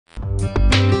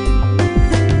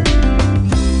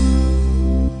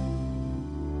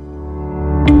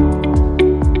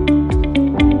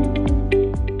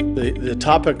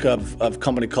topic of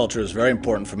company culture is very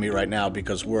important for me right now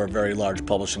because we're a very large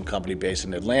publishing company based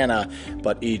in Atlanta,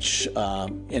 but each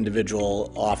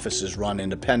individual office is run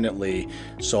independently.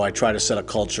 So I try to set a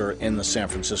culture in the San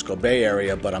Francisco Bay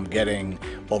Area, but I'm getting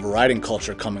overriding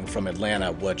culture coming from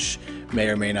Atlanta, which may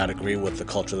or may not agree with the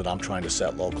culture that I'm trying to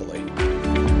set locally.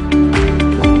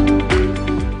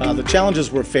 The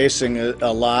challenges we're facing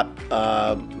a lot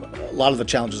of the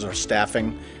challenges are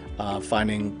staffing,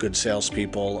 finding good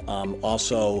salespeople,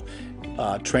 also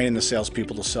training the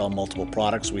salespeople to sell multiple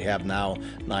products. We have now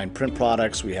 9 print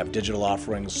products, we have digital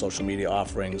offerings, social media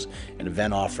offerings, and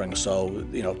event offerings. So,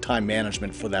 time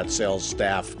management for that sales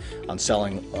staff on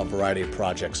selling a variety of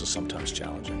projects is sometimes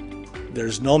challenging.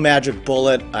 There's no magic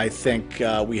bullet. I think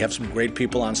we have some great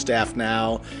people on staff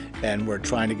now, and we're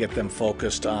trying to get them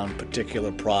focused on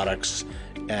particular products.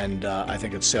 And I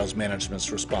think it's sales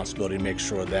management's responsibility to make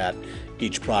sure that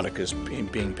each product is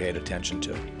being paid attention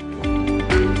to.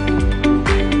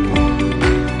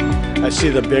 I see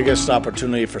the biggest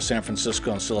opportunity for San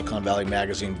Francisco and Silicon Valley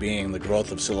Magazine being the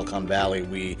growth of Silicon Valley.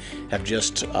 We have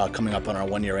just coming up on our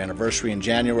 1-year anniversary in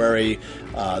January.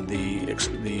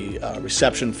 The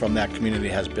reception from that community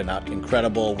has been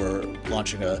incredible. We're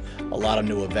launching a lot of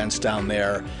new events down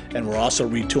there, and we're also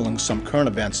retooling some current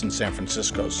events in San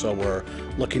Francisco. So we're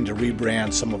looking to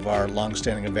rebrand some of our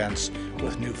long-standing events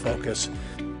with new focus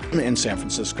in San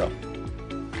Francisco.